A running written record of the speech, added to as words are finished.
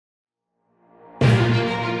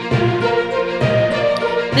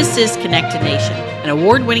This is Connected Nation, an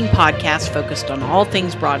award-winning podcast focused on all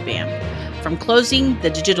things broadband. From closing the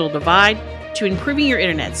digital divide to improving your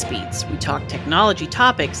internet speeds, we talk technology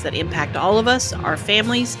topics that impact all of us, our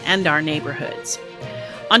families, and our neighborhoods.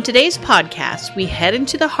 On today's podcast, we head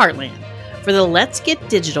into the Heartland for the Let's Get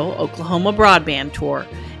Digital Oklahoma Broadband Tour,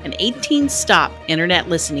 an 18-stop internet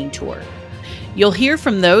listening tour. You'll hear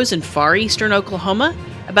from those in far eastern Oklahoma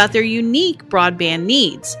about their unique broadband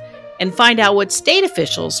needs and find out what state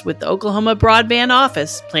officials with the Oklahoma Broadband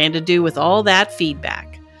Office plan to do with all that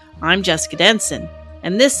feedback. I'm Jessica Denson,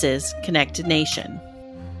 and this is Connected Nation.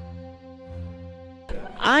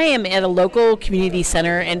 I am at a local community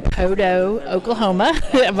center in Podo, Oklahoma.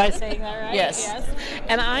 Am I saying that right? Yes.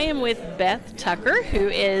 And I am with Beth Tucker, who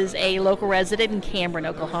is a local resident in Cameron,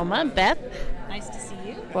 Oklahoma. Beth, nice to see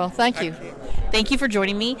you. Well, thank you. Thank you for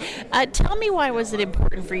joining me. Tell me, why was it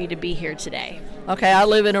important for you to be here today? Okay, I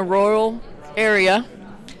live in a rural area,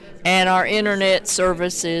 and our internet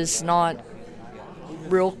service is not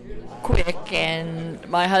real quick, and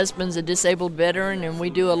my husband's a disabled veteran, and we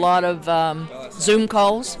do a lot of Zoom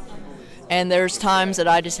calls, and there's times that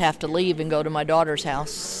I just have to leave and go to my daughter's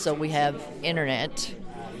house so we have internet,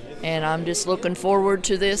 and I'm just looking forward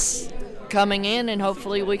to this coming in, and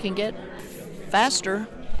hopefully we can get faster.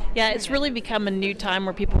 Yeah, it's really become a new time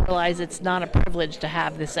where people realize it's not a privilege to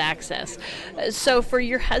have this access. So for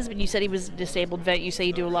your husband, you said he was a disabled vet. You say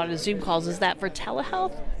you do a lot of Zoom calls. Is that for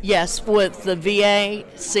telehealth? Yes, with the VA,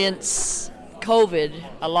 since COVID,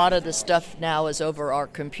 a lot of the stuff now is over our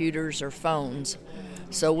computers or phones.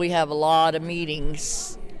 So we have a lot of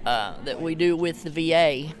meetings that we do with the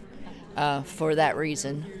VA for that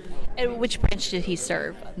reason. And which branch did he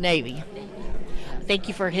serve? Navy. Thank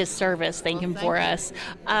you for his service. Thank him for us.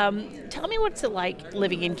 Tell me, what's it like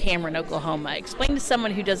living in Cameron, Oklahoma? Explain to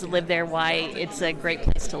someone who doesn't live there why it's a great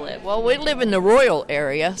place to live. Well, we live in the Royal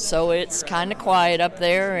area, so it's kind of quiet up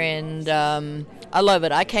there, and I love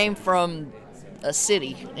it. I came from a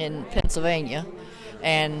city in Pennsylvania,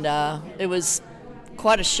 and it was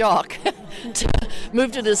quite a shock to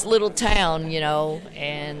move to this little town,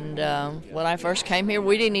 and when I first came here,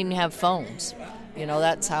 we didn't even have phones.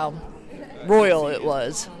 That's how royal it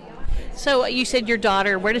was. So you said your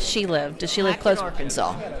daughter, where does she live? Does she live Hackett, close?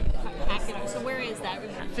 Arkansas. So where is that?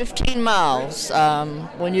 15 miles.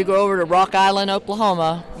 When you go over to Rock Island,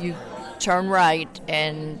 Oklahoma, you turn right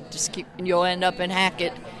and you'll end up in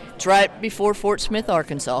Hackett. It's right before Fort Smith,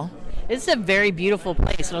 Arkansas. It's a very beautiful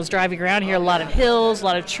place. And I was driving around here, a lot of hills, a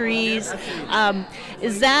lot of trees.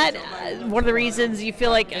 Is that one of the reasons you feel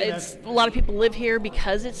like a lot of people live here,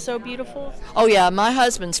 because it's so beautiful? Oh, yeah. My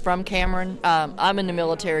husband's from Cameron. I'm in the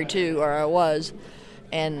military, too, or I was.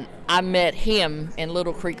 And I met him in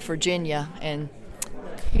Little Creek, Virginia. And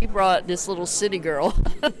he brought this little city girl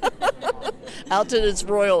out to this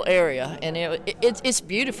rural area. And it's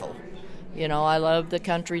beautiful. I love the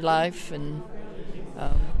country life, and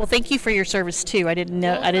well, thank you for your service too. I didn't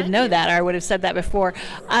know that, or I would have said that before.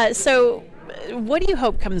 So, what do you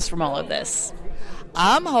hope comes from all of this?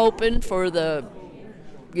 I'm hoping for the,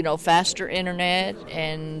 faster internet,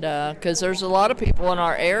 and because there's a lot of people in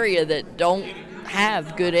our area that don't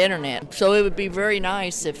have good internet. So it would be very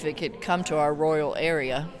nice if it could come to our rural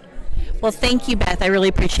area. Well, thank you, Beth. I really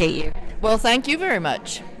appreciate you. Well, thank you very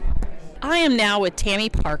much. I am now with Tammy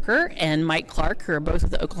Parker and Mike Clark, who are both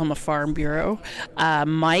with the Oklahoma Farm Bureau.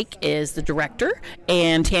 Mike is the director,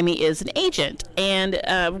 and Tammy is an agent. And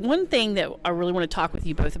one thing that I really want to talk with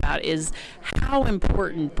you both about is how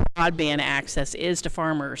important broadband access is to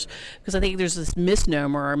farmers. Because I think there's this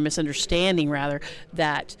misnomer, or misunderstanding rather,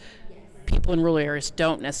 that people in rural areas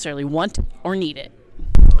don't necessarily want or need it.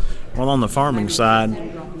 Well, on the farming side,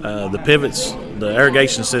 the pivots, the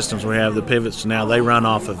irrigation systems we have, the pivots now, they run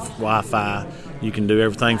off of Wi-Fi. You can do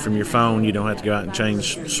everything from your phone. You don't have to go out and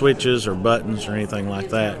change switches or buttons or anything like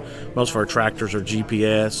that. Most of our tractors are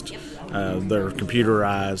GPSed. They're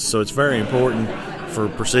computerized. So it's very important for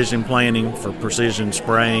precision planting, for precision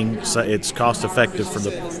spraying. So it's cost effective for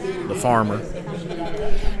the farmer.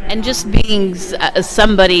 And just being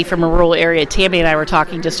somebody from a rural area, Tammy and I were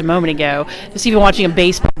talking just a moment ago, just even watching a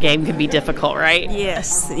baseball game can be difficult, right?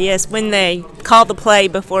 Yes. When they call the play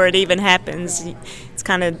before it even happens, it's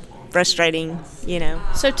kind of frustrating,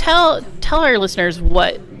 So tell our listeners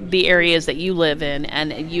what the areas that you live in,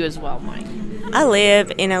 and you as well, Mike. I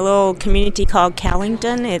live in a little community called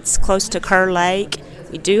Callington. It's close to Kerr Lake.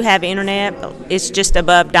 We do have internet, but it's just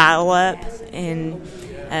above dial-up, and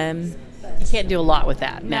you can't do a lot with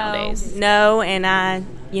that nowadays. No, and I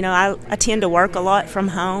tend to work a lot from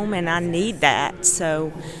home, and I need that.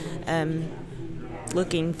 So,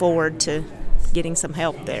 looking forward to getting some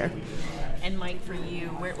help there. And Mike, for you,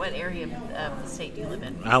 what area of the state do you live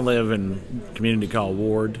in? I live in a community called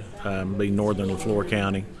Ward, be northern Leflore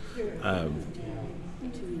County.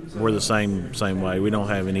 We're the same way. We don't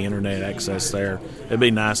have any internet access there. It'd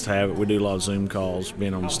be nice to have it. We do a lot of Zoom calls,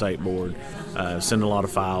 being on the state board, send a lot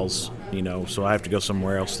of files, so I have to go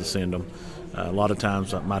somewhere else to send them. A lot of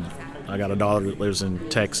times, I got a daughter that lives in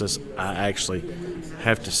Texas. I actually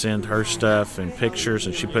have to send her stuff and pictures,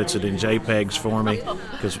 and she puts it in JPEGs for me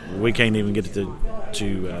because we can't even get it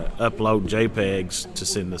to upload JPEGs to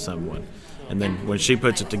send to someone. And then when she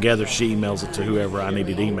puts it together, she emails it to whoever I need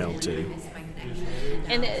it emailed to.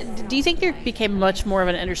 And do you think there became much more of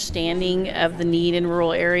an understanding of the need in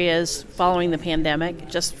rural areas following the pandemic,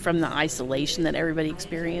 just from the isolation that everybody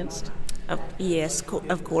experienced? Yes,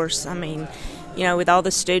 of course. I mean, with all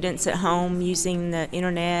the students at home using the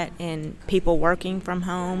internet and people working from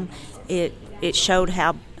home, it showed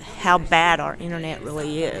how bad our internet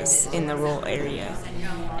really is in the rural area.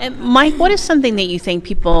 And Mike, what is something that you think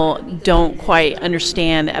people don't quite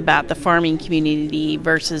understand about the farming community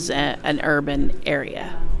versus an urban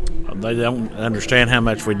area? They don't understand how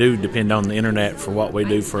much we do depend on the internet for what we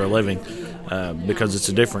do for a living, because it's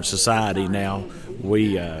a different society now.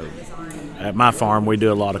 We at my farm, we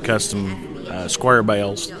do a lot of custom square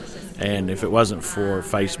bales, and if it wasn't for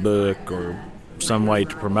Facebook or some way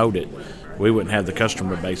to promote it, we wouldn't have the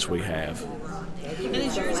customer base we have. And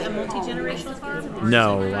is yours a multi-generational farm?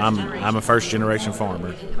 No, I'm a first-generation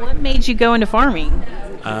farmer. What made you go into farming?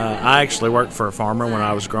 I actually worked for a farmer when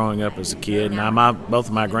I was growing up as a kid. Now, both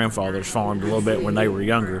of my grandfathers farmed a little bit when they were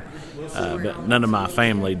younger, but none of my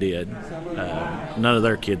family did. None of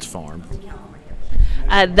their kids farmed.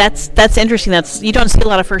 That's interesting. You don't see a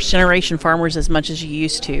lot of first generation farmers as much as you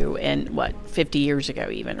used to in 50 years ago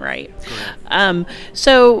even, right?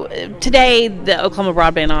 So today the Oklahoma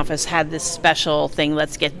Broadband Office had this special thing,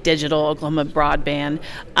 Let's Get Digital Oklahoma Broadband.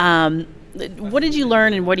 What did you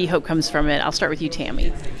learn and what do you hope comes from it? I'll start with you,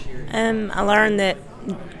 Tammy. I learned that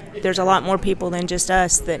there's a lot more people than just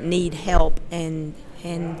us that need help, and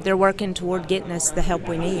they're working toward getting us the help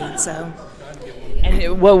we need. So.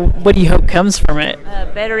 And what do you hope comes from it?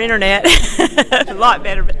 Better internet, a lot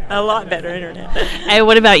better internet. And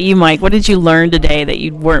what about you, Mike? What did you learn today that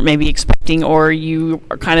you weren't maybe expecting, or you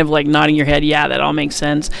are kind of like nodding your head, yeah, that all makes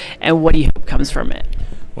sense? And what do you hope comes from it?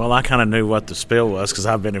 Well, I kind of knew what the spill was because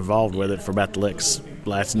I've been involved with it for about the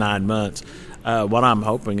last 9 months. What I'm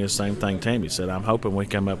hoping is the same thing Tammy said. I'm hoping we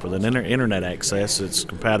come up with an internet access that's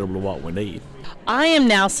compatible to what we need. I am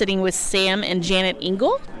now sitting with Sam and Janet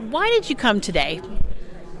Engel. Why did you come today?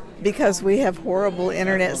 Because we have horrible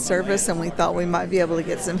internet service, and we thought we might be able to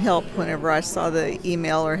get some help whenever I saw the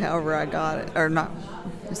email or however I got it. Or not,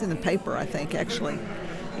 it was in the paper, I think, actually.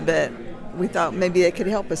 But we thought maybe they could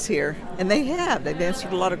help us here. And they have. They've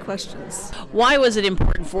answered a lot of questions. Why was it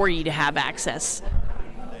important for you to have access?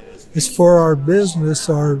 It's for our business,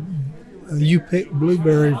 our You Pick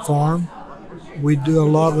Blueberry Farm. We do a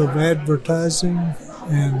lot of advertising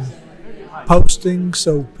and posting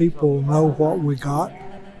so people know what we got.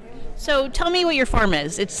 So tell me what your farm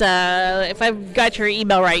is. It's, if I've got your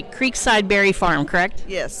email right, Creekside Berry Farm, correct?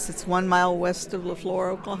 Yes, it's 1 mile west of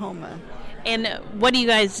LaFleur, Oklahoma. And what do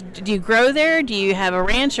you grow there? Do you have a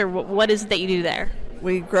ranch, or what is it that you do there?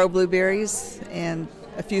 We grow blueberries and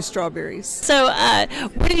a few strawberries. So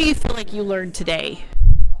what do you feel like you learned today?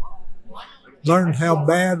 Learn how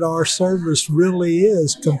bad our service really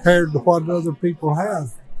is compared to what other people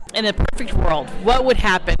have. In a perfect world, what would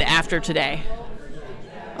happen after today?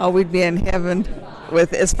 Oh, we'd be in heaven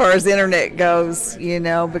with as far as the internet goes,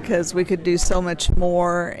 because we could do so much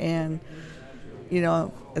more, and,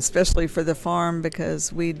 especially for the farm,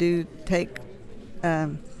 because we do take,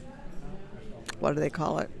 what do they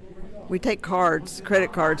call it? We take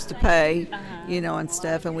credit cards to pay, and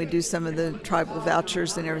stuff, and we do some of the tribal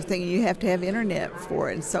vouchers and everything. You have to have internet for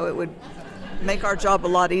it, and so it would make our job a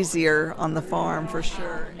lot easier on the farm for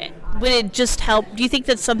sure. Would it just help? Do you think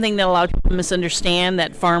that's something that a lot of people misunderstand,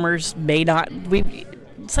 that farmers may not?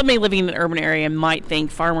 Somebody living in an urban area might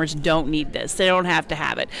think farmers don't need this. They don't have to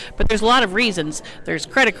have it. But there's a lot of reasons. There's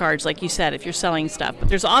credit cards, like you said, if you're selling stuff. But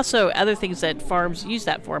there's also other things that farms use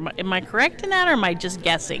that for. Am I correct in that, or am I just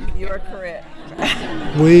guessing? You are correct.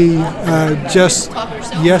 We just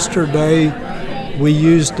yesterday, we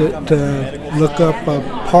used it to look up a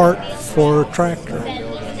part for a tractor.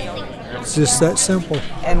 It's just that simple.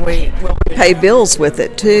 And we pay bills with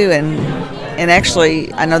it too, and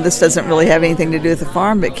actually, I know this doesn't really have anything to do with the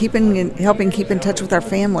farm, but helping keep in touch with our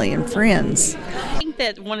family and friends. I think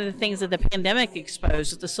that one of the things that the pandemic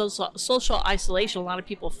exposed is the social isolation a lot of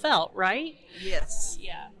people felt, right? Yes.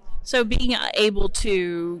 Yeah. So being able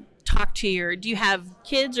to talk to do you have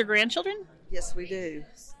kids or grandchildren? Yes, we do.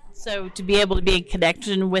 So to be able to be in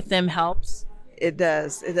connection with them helps. It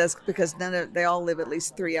does. It does because they all live at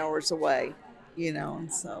least 3 hours away,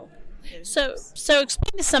 and so. So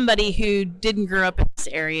explain to somebody who didn't grow up in this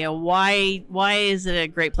area why is it a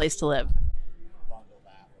great place to live?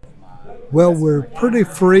 Well, we're pretty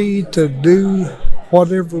free to do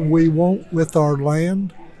whatever we want with our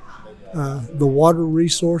land, the water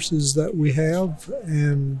resources that we have,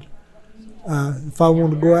 and if I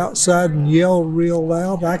want to go outside and yell real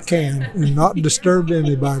loud, I can and not disturb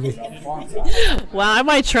anybody. Well, I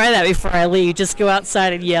might try that before I leave. Just go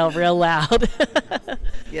outside and yell real loud.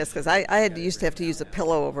 Yes, because I used to have to use a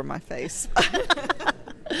pillow over my face.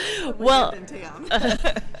 Well,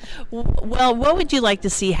 what would you like to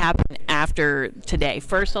see happen after today?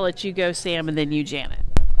 First, I'll let you go, Sam, and then you, Janet.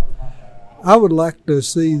 I would like to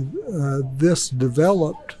see this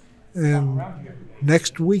developed, and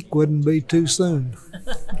next week wouldn't be too soon.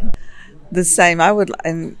 The same. I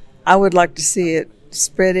would like to see it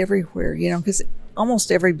spread everywhere, because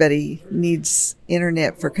almost everybody needs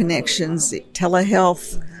internet for connections,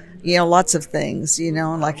 telehealth, lots of things,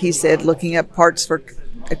 like he said, looking up parts for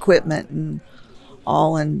equipment and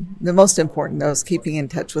all. And the most important, though, is keeping in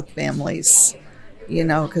touch with families,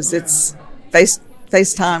 because it's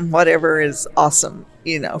FaceTime, whatever is awesome,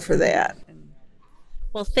 for that.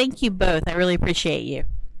 Well, thank you both. I really appreciate you.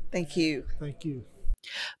 Thank you. Thank you.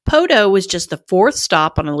 Podo was just the fourth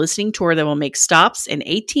stop on a listening tour that will make stops in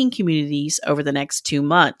 18 communities over the next 2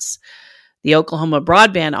 months. The Oklahoma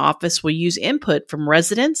Broadband Office will use input from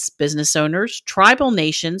residents, business owners, tribal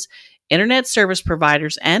nations, internet service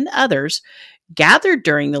providers, and others gathered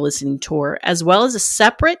during the listening tour, as well as a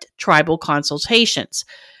separate tribal consultations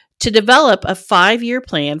to develop a 5-year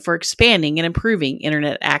plan for expanding and improving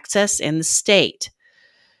internet access in the state.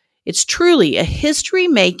 It's truly a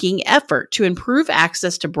history-making effort to improve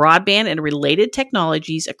access to broadband and related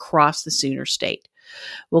technologies across the Sooner State.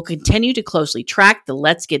 We'll continue to closely track the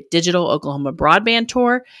Let's Get Digital Oklahoma Broadband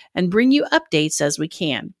Tour and bring you updates as we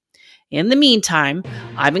can. In the meantime,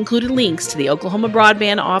 I've included links to the Oklahoma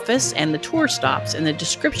Broadband Office and the tour stops in the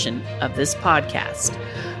description of this podcast.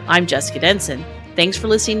 I'm Jessica Denson. Thanks for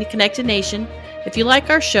listening to Connected Nation. If you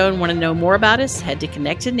like our show and want to know more about us, head to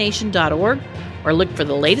connectednation.org or look for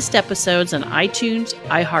the latest episodes on iTunes,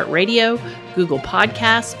 iHeartRadio, Google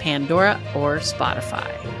Podcasts, Pandora, or Spotify.